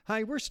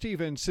Hi, we're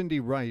Steve and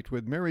Cindy Wright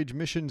with Marriage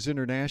Missions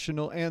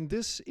International, and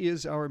this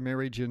is our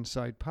Marriage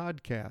Insight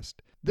podcast.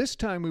 This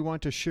time we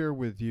want to share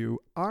with you,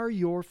 are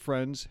your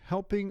friends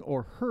helping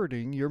or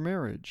hurting your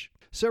marriage?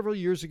 Several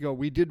years ago,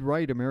 we did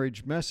write a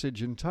marriage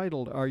message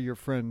entitled, Are Your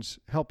Friends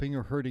Helping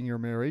or Hurting Your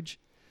Marriage?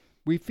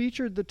 We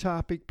featured the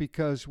topic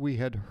because we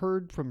had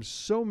heard from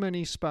so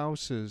many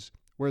spouses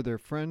where their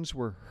friends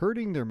were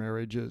hurting their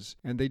marriages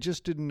and they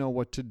just didn't know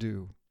what to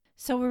do.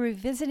 So we're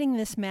revisiting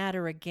this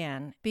matter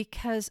again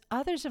because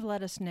others have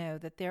let us know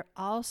that they're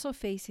also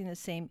facing the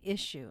same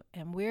issue,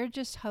 and we're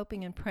just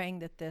hoping and praying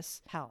that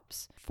this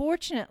helps.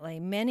 Fortunately,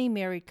 many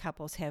married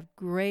couples have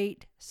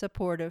great,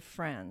 supportive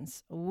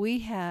friends. We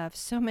have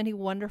so many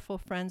wonderful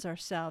friends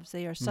ourselves.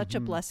 They are such a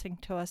blessing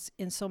to us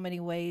in so many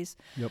ways.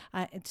 Yep.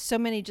 So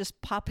many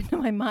just pop into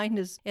my mind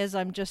as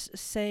I'm just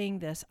saying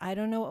this. I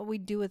don't know what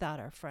we'd do without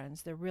our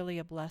friends. They're really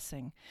a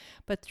blessing.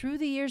 But through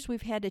the years,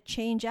 we've had to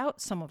change out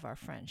some of our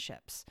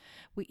friendships.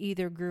 We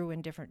either grew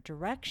in different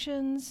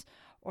directions,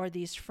 or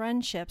these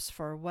friendships,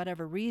 for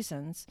whatever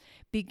reasons,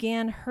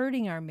 began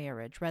hurting our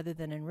marriage rather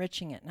than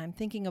enriching it. And I'm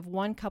thinking of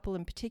one couple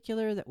in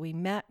particular that we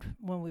met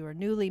when we were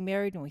newly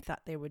married, and we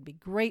thought they would be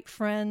great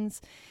friends.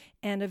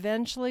 And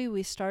eventually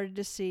we started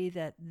to see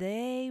that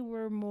they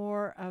were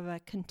more of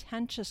a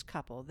contentious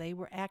couple. They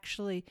were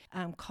actually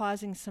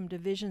causing some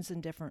divisions in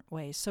different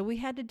ways. So we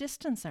had to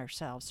distance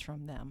ourselves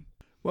from them.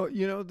 Well,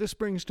 this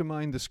brings to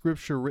mind the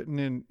scripture written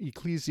in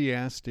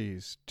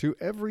Ecclesiastes, to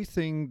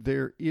everything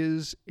there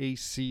is a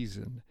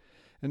season.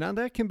 And now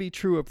that can be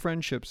true of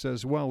friendships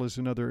as well as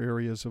in other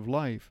areas of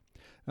life.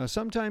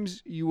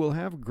 Sometimes you will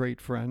have great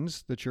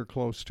friends that you're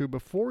close to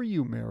before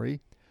you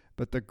marry,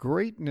 but the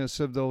greatness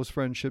of those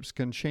friendships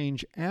can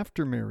change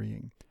after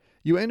marrying.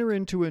 You enter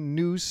into a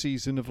new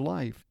season of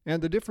life,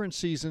 and the different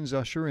seasons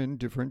usher in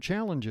different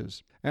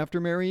challenges. After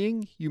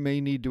marrying, you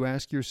may need to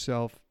ask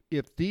yourself,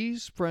 if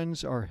these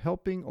friends are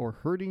helping or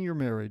hurting your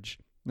marriage,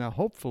 now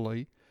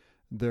hopefully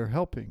they're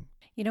helping.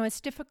 It's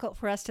difficult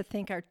for us to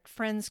think our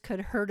friends could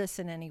hurt us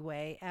in any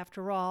way.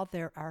 After all,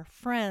 they're our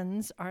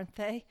friends, aren't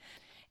they?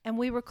 And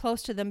we were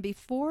close to them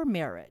before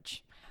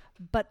marriage.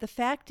 But the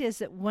fact is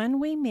that when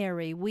we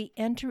marry, we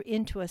enter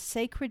into a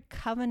sacred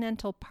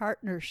covenantal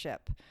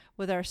partnership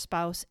with our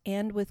spouse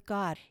and with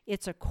God.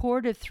 It's a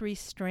cord of 3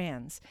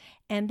 strands.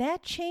 And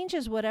that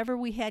changes whatever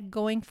we had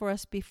going for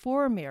us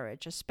before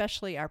marriage,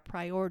 especially our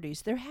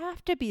priorities. There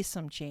have to be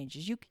some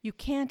changes. You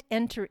can't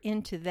enter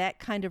into that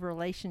kind of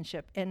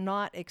relationship and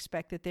not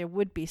expect that there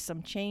would be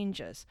some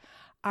changes.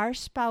 Our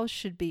spouse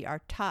should be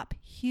our top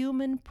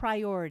human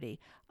priority,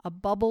 a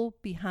bubble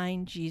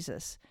behind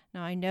Jesus.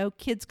 Now, I know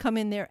kids come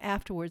in there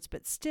afterwards,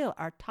 but still,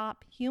 our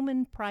top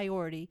human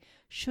priority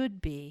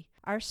should be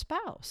our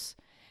spouse.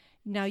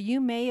 Now, you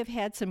may have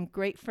had some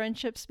great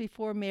friendships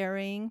before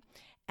marrying,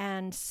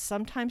 and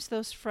sometimes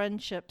those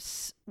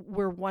friendships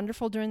were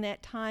wonderful during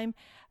that time,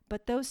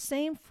 but those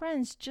same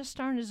friends just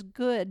aren't as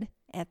good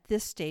at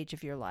this stage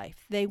of your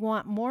life. They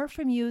want more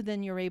from you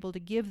than you're able to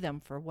give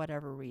them for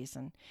whatever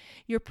reason.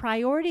 Your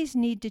priorities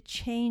need to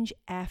change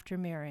after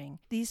marrying.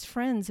 These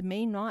friends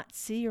may not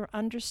see or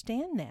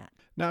understand that.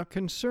 Now,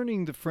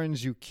 concerning the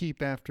friends you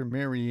keep after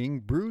marrying,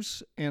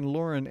 Bruce and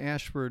Lauren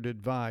Ashford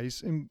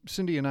advise, and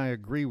Cindy and I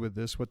agree with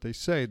this, what they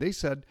say. They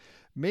said,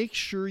 make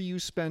sure you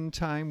spend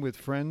time with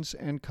friends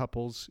and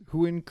couples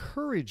who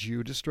encourage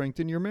you to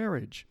strengthen your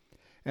marriage,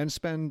 and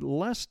spend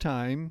less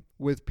time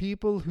with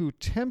people who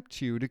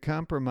tempt you to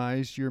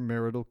compromise your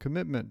marital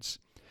commitments.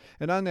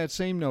 And on that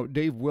same note,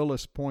 Dave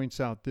Willis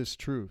points out this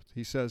truth.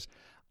 He says,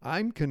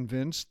 I'm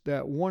convinced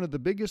that one of the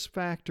biggest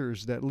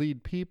factors that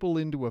lead people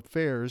into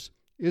affairs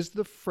is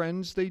the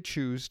friends they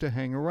choose to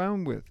hang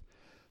around with.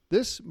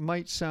 This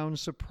might sound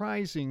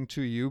surprising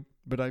to you,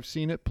 but I've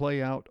seen it play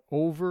out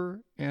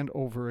over and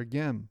over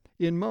again.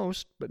 In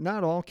most, but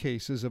not all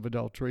cases of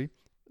adultery,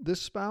 the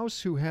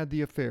spouse who had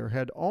the affair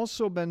had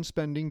also been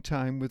spending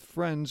time with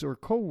friends or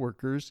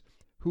co-workers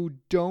who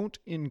don't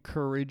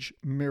encourage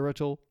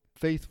marital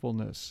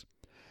faithfulness.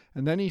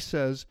 And then he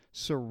says,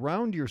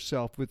 surround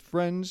yourself with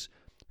friends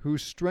who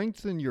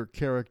strengthen your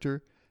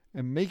character,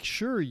 and make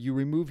sure you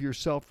remove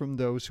yourself from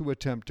those who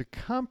attempt to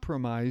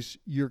compromise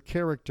your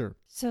character.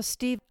 So,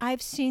 Steve,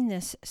 I've seen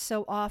this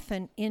so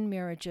often in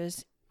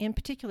marriages. In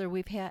particular,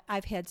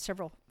 I've had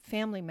several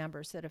family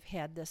members that have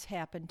had this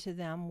happen to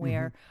them,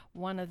 where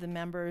one of the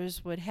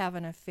members would have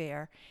an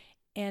affair,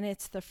 and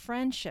it's the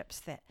friendships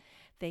that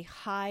they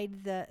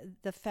hide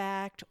the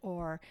fact,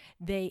 or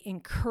they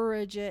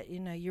encourage it.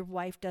 Your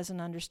wife doesn't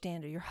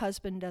understand, or your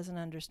husband doesn't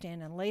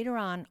understand, and later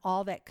on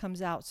all that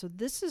comes out. So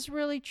this is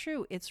really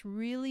true. It's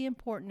really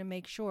important to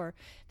make sure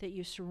that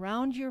you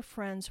surround your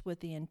friends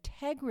with the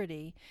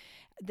integrity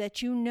that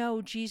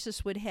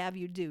Jesus would have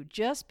you do.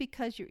 Just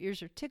because your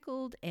ears are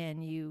tickled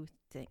and you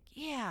think,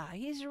 yeah,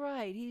 he's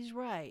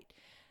right,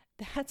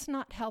 that's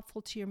not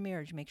helpful to your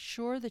marriage. Make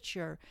sure that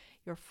your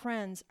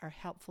friends are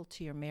helpful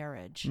to your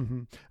marriage.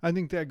 I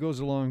think that goes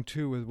along,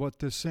 too, with what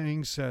the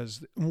saying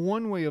says.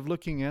 One way of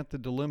looking at the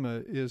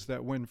dilemma is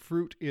that when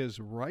fruit is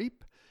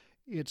ripe,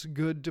 it's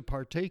good to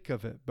partake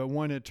of it. But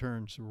when it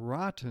turns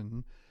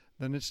rotten,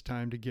 then it's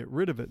time to get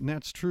rid of it. And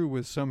that's true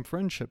with some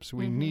friendships.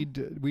 We need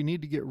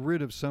to get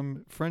rid of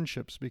some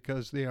friendships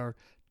because they are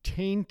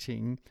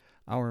tainting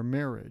our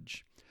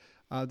marriage.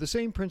 The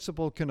same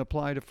principle can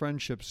apply to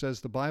friendships,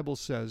 as the Bible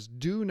says,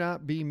 do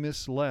not be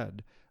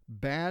misled.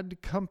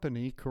 Bad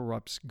company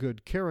corrupts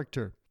good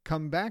character.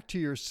 Come back to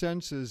your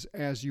senses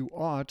as you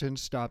ought and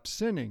stop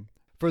sinning.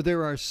 For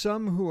there are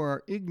some who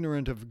are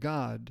ignorant of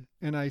God,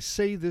 and I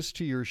say this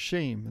to your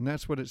shame. And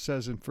that's what it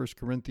says in 1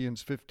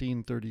 Corinthians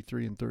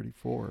 15:33 and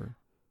 34.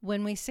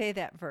 When we say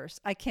that verse,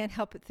 I can't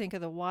help but think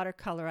of the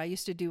watercolor. I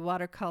used to do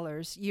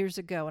watercolors years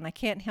ago, and I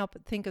can't help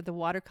but think of the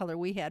watercolor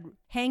we had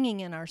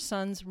hanging in our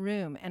son's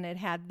room, and it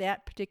had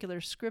that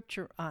particular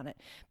scripture on it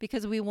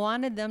because we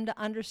wanted them to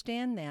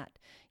understand that.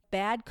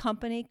 Bad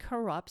company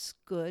corrupts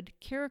good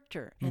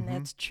character, and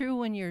that's true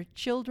when you're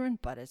children,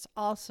 but it's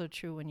also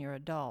true when you're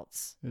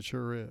adults. It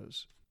sure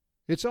is.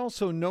 It's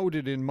also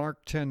noted in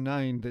Mark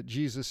 10:9 that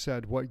Jesus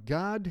said, "What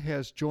God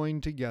has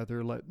joined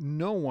together, let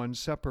no one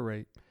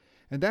separate."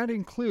 And that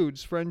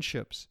includes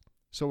friendships.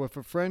 So if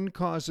a friend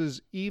causes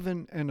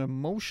even an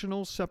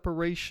emotional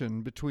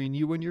separation between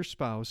you and your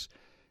spouse,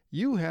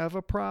 you have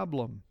a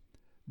problem.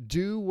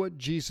 Do what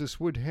Jesus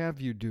would have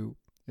you do.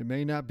 It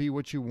may not be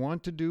what you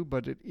want to do,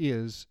 but it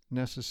is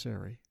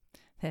necessary.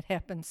 That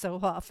happens so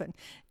often.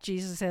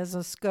 Jesus has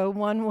us go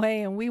one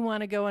way and we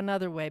want to go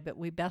another way, but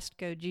we best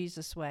go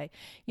Jesus' way.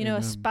 You know,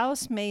 a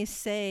spouse may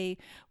say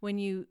when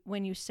you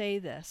say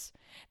this,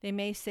 they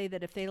may say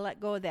that if they let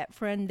go of that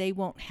friend, they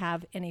won't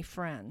have any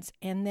friends.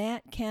 And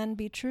that can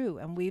be true,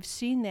 and we've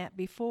seen that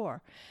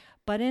before.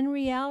 But in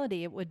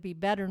reality, it would be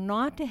better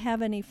not to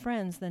have any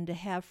friends than to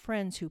have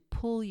friends who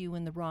pull you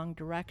in the wrong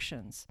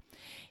directions.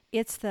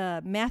 It's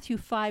the Matthew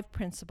 5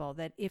 principle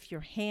that if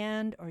your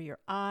hand or your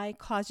eye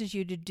causes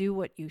you to do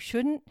what you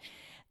shouldn't,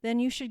 then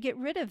you should get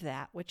rid of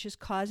that which is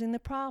causing the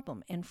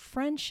problem. And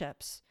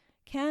friendships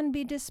can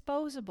be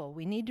disposable.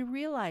 We need to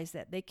realize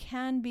that they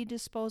can be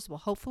disposable.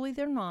 Hopefully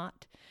they're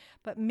not,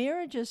 but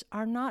marriages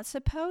are not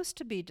supposed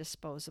to be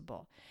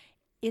disposable.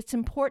 It's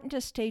important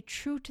to stay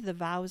true to the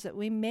vows that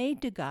we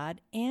made to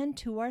God and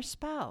to our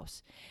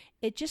spouse.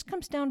 It just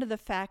comes down to the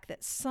fact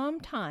that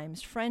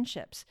sometimes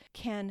friendships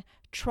can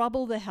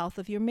trouble the health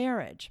of your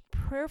marriage.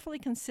 Prayerfully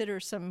consider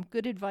some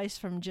good advice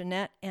from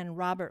Jeanette and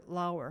Robert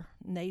Lauer.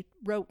 And they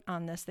wrote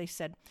on this, they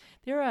said,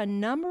 there are a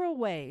number of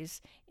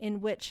ways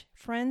in which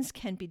friends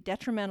can be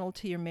detrimental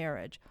to your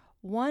marriage.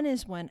 One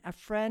is when a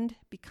friend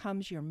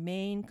becomes your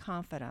main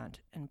confidant.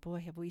 And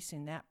boy, have we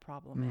seen that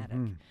problematic.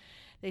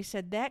 They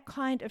said that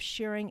kind of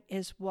sharing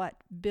is what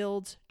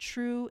builds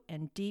true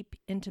and deep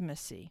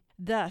intimacy.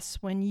 Thus,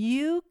 when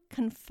you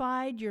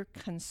confide your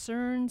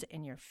concerns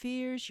and your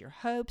fears, your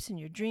hopes and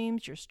your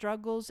dreams, your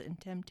struggles and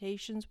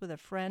temptations with a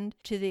friend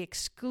to the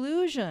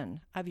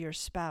exclusion of your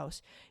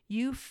spouse,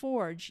 you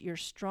forge your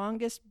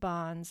strongest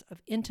bonds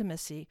of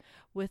intimacy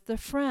with the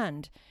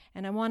friend.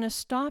 And I want to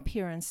stop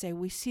here and say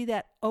we see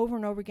that over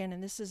and over again,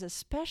 and this has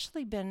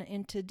especially been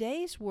in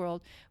today's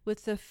world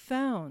with the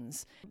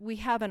phones. We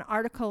have an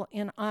article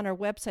on our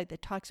website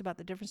that talks about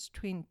the difference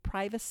between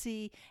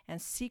privacy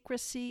and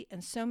secrecy,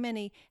 and so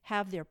many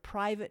have their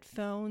private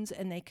phones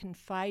and they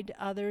confide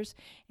to others,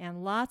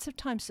 and lots of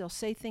times they'll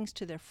say things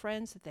to their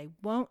friends that they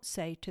won't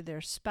say to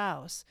their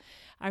spouse.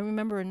 I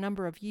remember a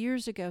number of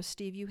years ago,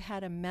 Steve, you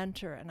had a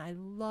mentor, and I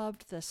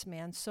loved this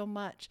man so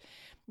much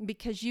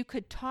because you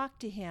could talk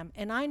to him,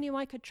 and I knew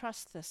I could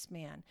trust this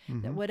man,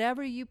 that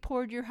whatever you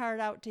poured your heart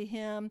out to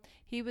him,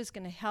 he was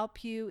going to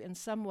help you in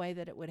some way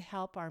that it would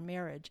help our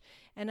marriage.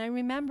 And I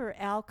remember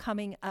Al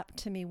coming up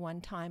to me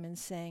one time and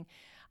saying,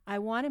 I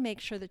want to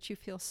make sure that you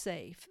feel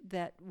safe,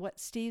 that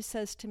what Steve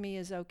says to me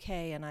is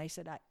okay. And I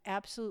said, I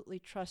absolutely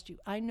trust you.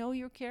 I know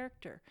your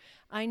character.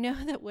 I know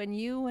that when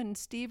you and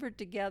Steve are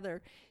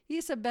together,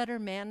 he's a better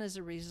man as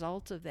a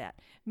result of that.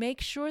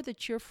 Make sure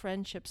that your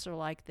friendships are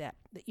like that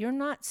you're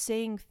not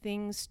saying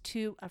things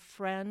to a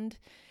friend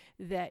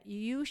that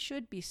you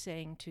should be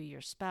saying to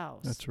your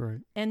spouse. That's right.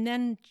 And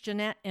then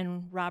Jeanette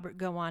and Robert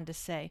go on to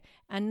say,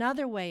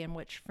 another way in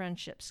which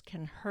friendships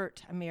can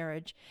hurt a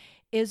marriage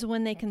is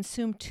when they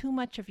consume too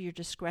much of your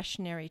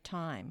discretionary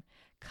time.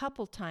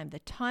 Couple time, the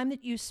time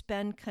that you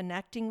spend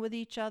connecting with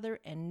each other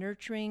and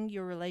nurturing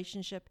your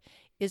relationship,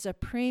 is a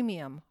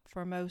premium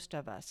for most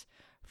of us.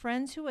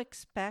 Friends who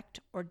expect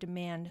or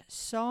demand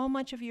so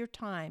much of your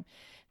time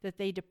that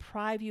they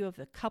deprive you of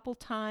the couple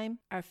time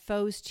are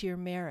foes to your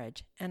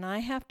marriage. And I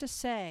have to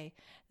say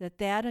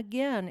that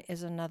again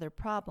is another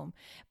problem.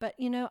 But,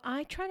 you know,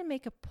 I try to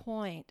make a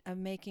point of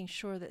making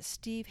sure that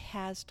Steve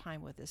has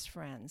time with his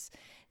friends.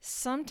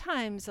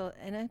 Sometimes,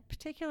 and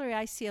particularly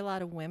I see a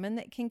lot of women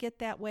that can get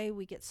that way.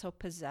 We get so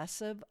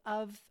possessive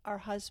of our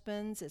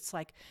husbands. It's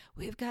like,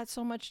 we've got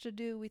so much to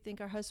do. We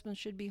think our husbands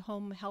should be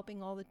home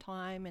helping all the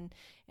time,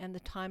 and the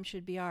time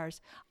should be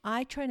ours.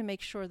 I try to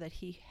make sure that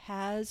he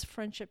has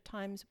friendship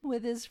times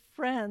with his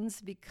friends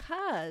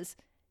because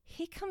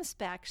he comes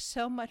back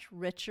so much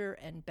richer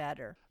and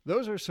better.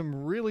 Those are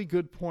some really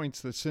good points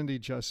that Cindy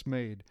just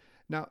made.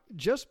 Now,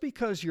 just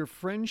because your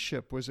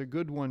friendship was a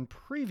good one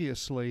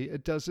previously,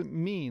 it doesn't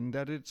mean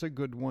that it's a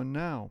good one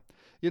now.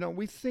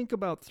 We think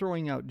about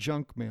throwing out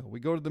junk mail. We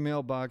go to the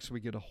mailbox,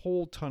 we get a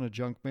whole ton of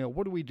junk mail.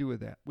 What do we do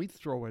with that? We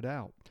throw it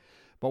out.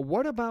 But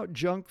what about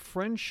junk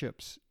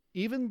friendships?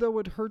 Even though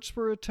it hurts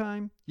for a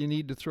time, you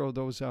need to throw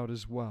those out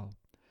as well.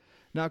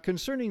 Now,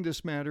 concerning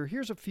this matter,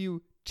 here's a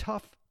few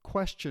tough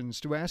questions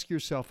to ask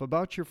yourself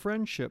about your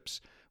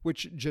friendships,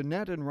 which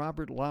Jeanette and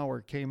Robert Lauer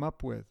came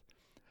up with.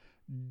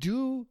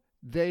 Do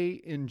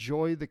they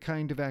enjoy the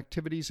kind of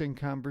activities and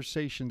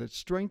conversation that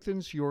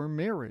strengthens your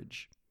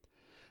marriage?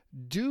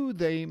 Do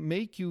they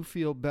make you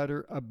feel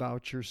better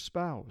about your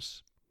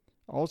spouse?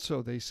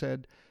 Also, they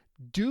said,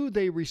 do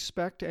they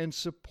respect and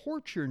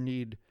support your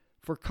need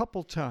for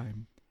couple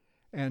time?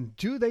 And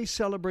do they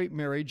celebrate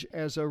marriage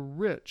as a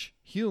rich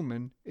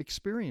human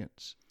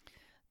experience?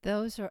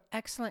 Those are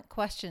excellent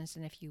questions.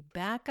 And if you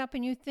back up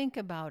and you think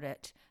about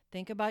it,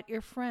 think about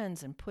your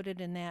friends and put it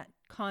in that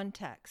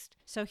context.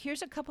 So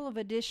here's a couple of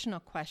additional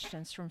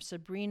questions from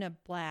Sabrina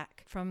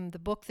Black from the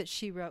book that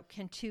she wrote,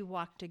 Can Two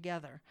Walk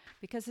Together?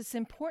 Because it's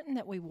important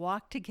that we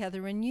walk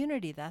together in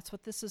unity. That's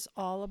what this is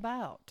all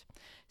about.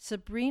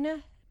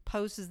 Sabrina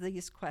poses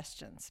these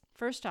questions.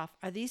 First off,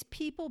 are these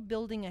people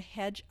building a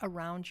hedge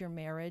around your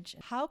marriage?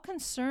 How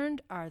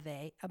concerned are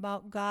they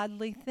about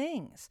godly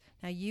things?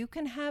 Now, you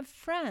can have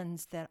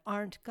friends that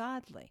aren't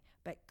godly,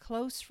 but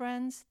close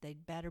friends,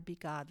 they'd better be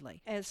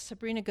godly. As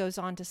Sabrina goes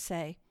on to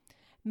say,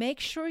 make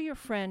sure your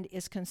friend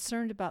is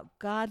concerned about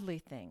godly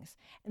things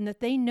and that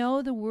they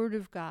know the Word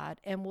of God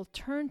and will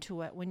turn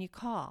to it when you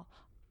call.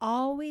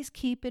 Always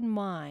keep in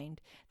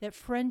mind that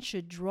friends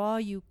should draw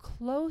you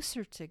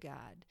closer to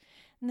God.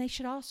 And they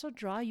should also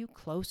draw you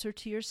closer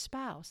to your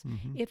spouse.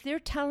 Mm-hmm. If they're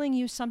telling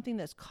you something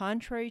that's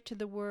contrary to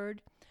the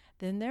Word,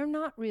 then they're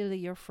not really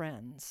your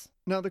friends.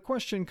 Now, the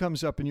question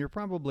comes up, and you're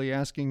probably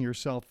asking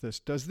yourself this.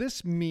 Does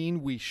this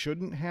mean we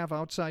shouldn't have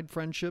outside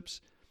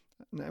friendships?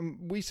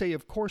 We say,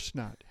 of course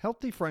not.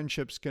 Healthy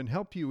friendships can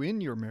help you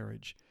in your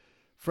marriage.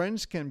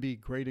 Friends can be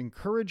great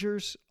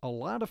encouragers, a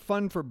lot of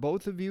fun for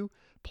both of you,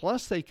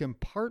 plus they can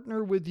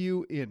partner with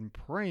you in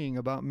praying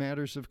about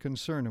matters of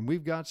concern. And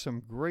we've got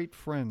some great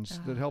friends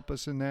that help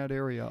us in that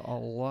area a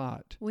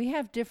lot. We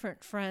have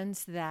different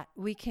friends that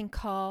we can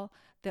call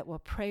that will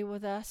pray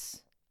with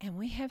us. And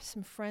we have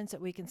some friends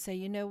that we can say,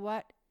 you know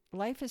what?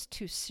 Life is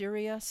too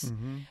serious.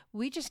 Mm-hmm.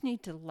 We just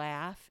need to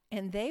laugh.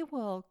 And they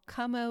will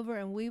come over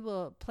and we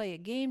will play a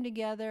game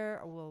together,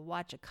 or we'll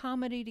watch a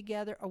comedy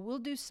together, or we'll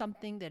do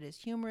something that is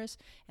humorous,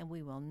 and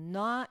we will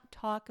not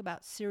talk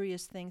about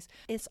serious things.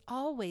 It's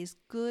always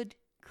good,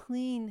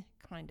 clean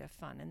kind of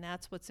fun, and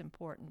that's what's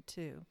important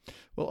too.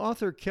 Well,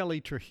 author Kelly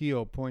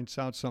Trujillo points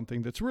out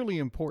something that's really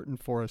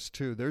important for us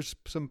too. There's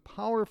some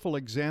powerful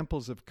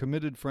examples of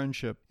committed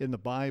friendship in the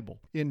Bible.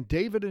 In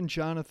David and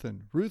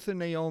Jonathan, Ruth and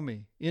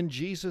Naomi, in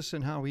Jesus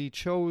and how he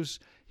chose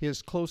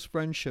his close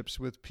friendships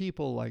with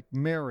people like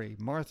Mary,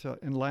 Martha,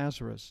 and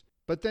Lazarus.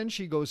 But then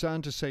she goes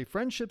on to say,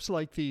 friendships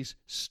like these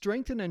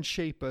strengthen and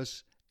shape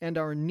us, and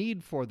our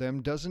need for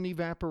them doesn't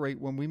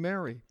evaporate when we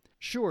marry.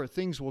 Sure,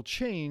 things will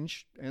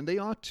change, and they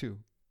ought to,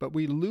 but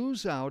we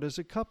lose out as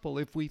a couple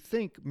if we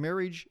think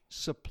marriage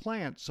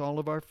supplants all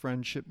of our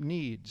friendship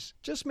needs.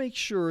 Just make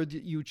sure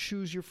that you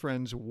choose your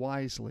friends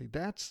wisely.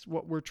 That's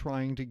what we're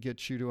trying to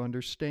get you to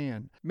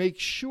understand. Make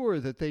sure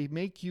that they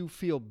make you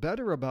feel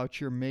better about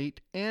your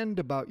mate and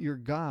about your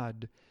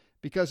God,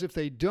 because if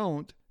they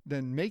don't,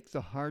 then make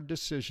the hard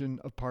decision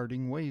of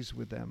parting ways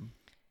with them.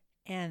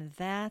 And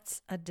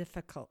that's a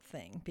difficult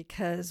thing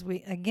because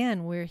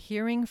we're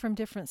hearing from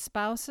different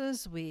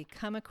spouses. We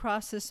come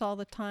across this all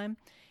the time.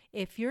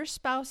 If your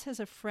spouse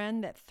has a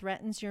friend that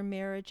threatens your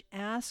marriage,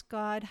 ask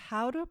God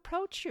how to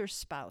approach your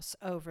spouse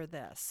over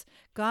this.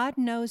 God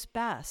knows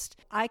best.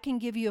 I can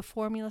give you a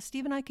formula.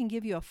 Steve and I can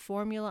give you a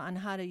formula on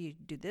how to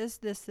do this,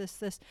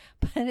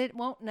 but it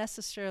won't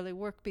necessarily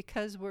work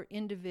because we're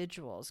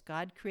individuals.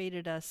 God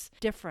created us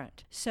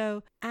different.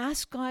 So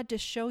ask God to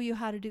show you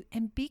how to do,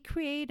 and be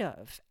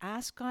creative.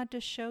 Ask God to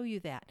show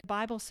you that. The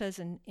Bible says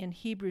in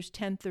Hebrews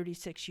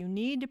 10:36, you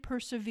need to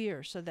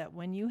persevere so that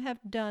when you have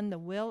done the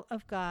will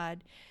of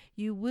God,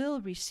 you will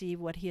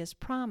receive what he has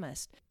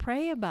promised.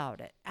 Pray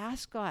about it.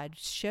 Ask God.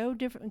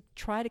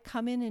 Try to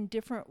come in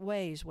different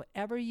ways.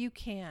 Whatever you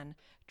can,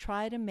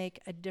 try to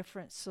make a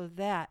difference so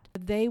that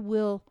they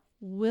will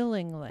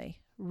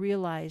willingly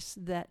realize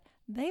that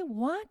they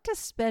want to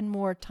spend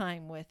more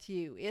time with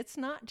you. It's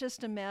not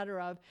just a matter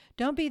of,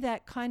 don't be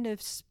that kind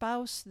of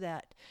spouse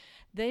that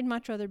they'd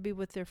much rather be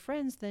with their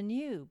friends than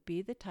you.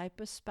 Be the type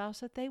of spouse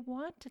that they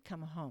want to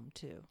come home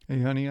to.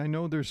 Hey, honey, I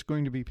know there's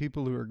going to be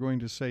people who are going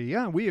to say,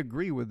 yeah, we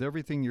agree with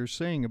everything you're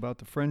saying about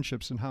the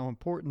friendships and how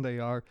important they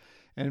are.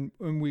 And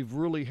we've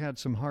really had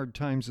some hard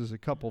times as a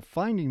couple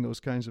finding those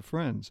kinds of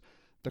friends.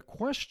 The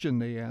question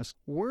they ask,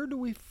 where do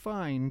we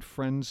find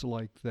friends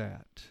like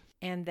that?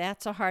 And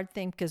that's a hard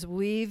thing because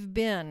we've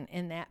been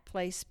in that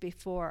place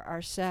before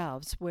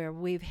ourselves where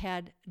we've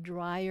had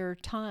drier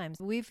times.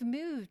 We've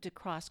moved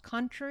across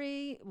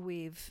country.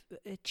 We've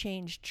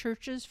changed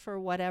churches for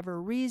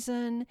whatever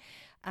reason.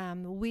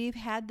 We've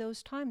had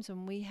those times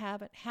when we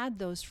haven't had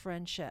those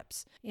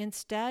friendships.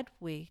 Instead,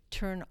 we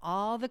turn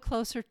all the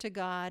closer to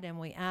God and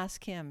we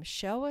ask Him,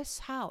 show us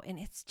how. And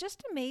it's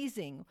just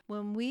amazing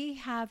when we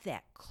have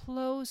that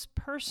close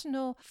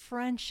personal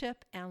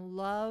friendship and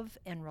love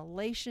and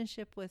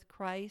relationship with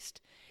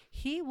Christ.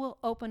 He will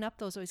open up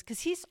those ways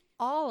because He's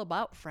all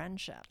about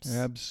friendships.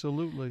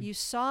 Absolutely. You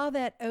saw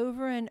that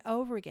over and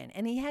over again.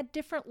 And He had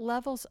different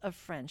levels of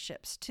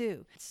friendships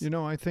too. You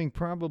know, I think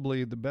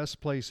probably the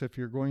best place if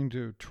you're going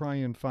to try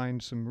and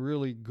find some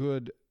really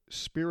good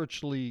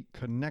spiritually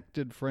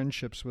connected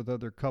friendships with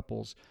other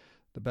couples,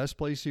 the best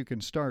place you can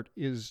start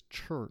is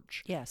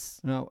church. Yes.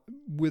 Now,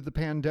 with the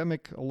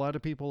pandemic, a lot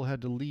of people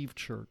had to leave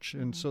church,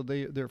 and so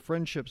their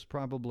friendships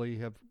probably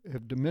have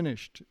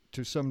diminished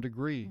to some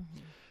degree.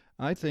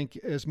 I think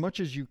as much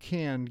as you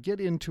can,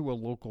 get into a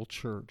local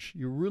church.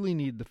 You really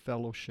need the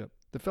fellowship.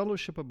 The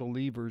fellowship of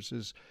believers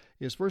is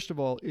first of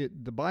all,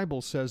 the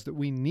Bible says that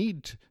we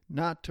need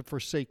not to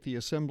forsake the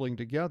assembling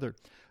together.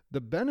 The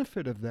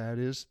benefit of that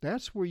is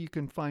that's where you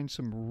can find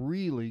some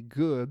really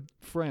good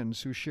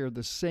friends who share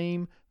the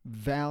same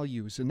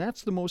values. And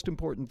that's the most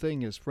important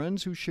thing, is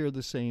friends who share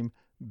the same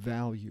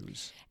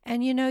values.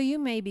 And you know, you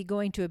may be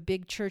going to a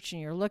big church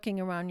and you're looking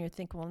around and you're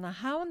thinking, well, now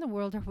how in the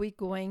world are we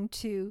going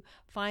to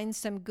find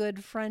some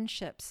good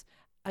friendships?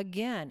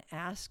 Again,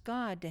 ask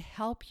God to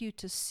help you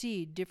to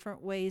see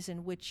different ways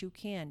in which you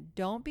can.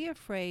 Don't be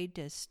afraid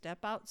to step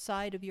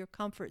outside of your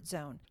comfort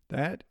zone.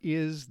 That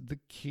is the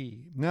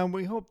key. Now,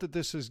 we hope that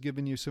this has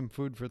given you some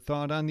food for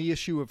thought on the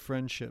issue of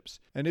friendships.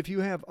 And if you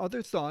have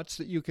other thoughts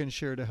that you can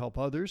share to help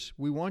others,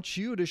 we want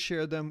you to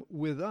share them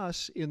with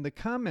us in the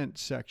comment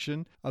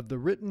section of the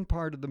written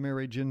part of the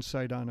Marriage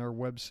Insight on our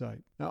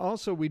website. Now,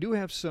 also, we do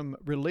have some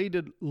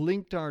related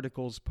linked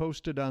articles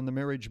posted on the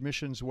Marriage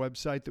Missions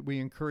website that we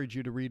encourage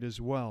you to read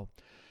as well.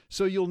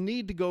 So you'll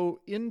need to go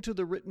into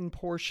the written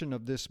portion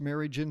of this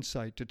Marriage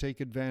Insight to take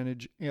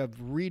advantage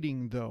of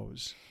reading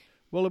those.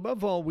 Well,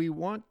 above all, we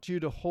want you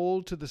to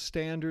hold to the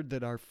standard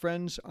that our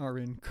friends are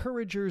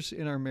encouragers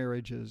in our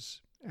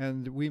marriages,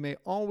 and we may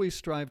always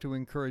strive to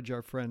encourage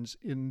our friends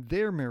in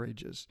their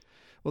marriages.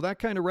 Well, that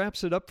kind of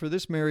wraps it up for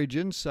this Marriage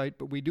Insight,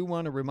 but we do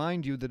want to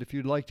remind you that if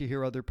you'd like to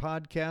hear other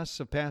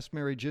podcasts of past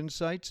Marriage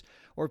Insights,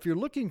 or if you're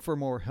looking for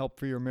more help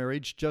for your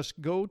marriage,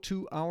 just go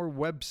to our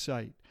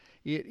website.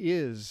 It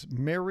is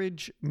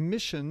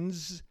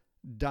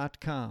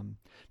marriagemissions.com.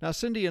 Now,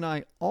 Cindy and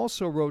I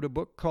also wrote a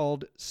book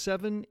called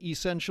 7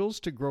 Essentials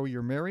to Grow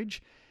Your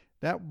Marriage.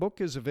 That book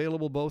is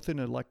available both in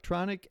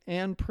electronic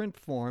and print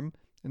form,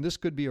 and this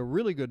could be a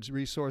really good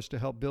resource to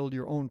help build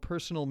your own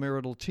personal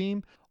marital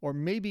team, or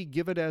maybe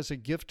give it as a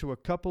gift to a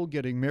couple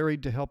getting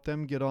married to help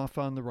them get off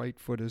on the right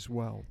foot as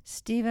well.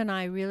 Steve and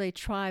I really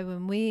try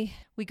when we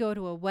go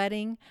to a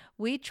wedding,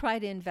 we try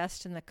to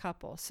invest in the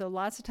couple. So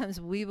lots of times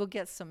we will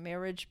get some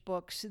marriage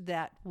books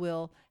that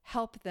will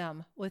help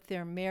them with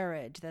their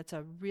marriage.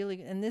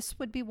 And this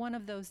would be one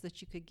of those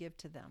that you could give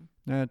to them.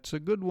 That's a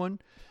good one.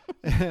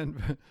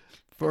 And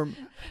for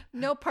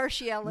no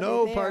partiality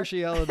No there.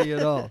 partiality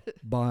at all.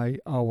 Buy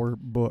our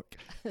book.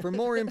 For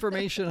more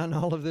information on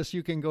all of this,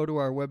 you can go to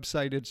our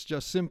website. It's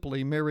just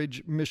simply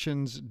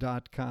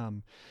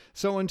marriagemissions.com.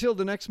 So until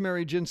the next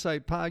Marriage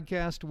Insight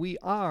podcast, we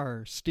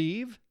are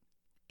Steve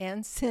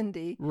and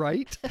Cindy.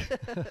 Right.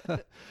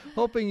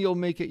 Hoping you'll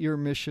make it your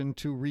mission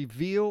to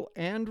reveal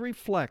and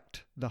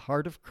reflect the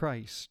heart of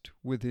Christ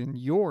within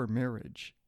your marriage.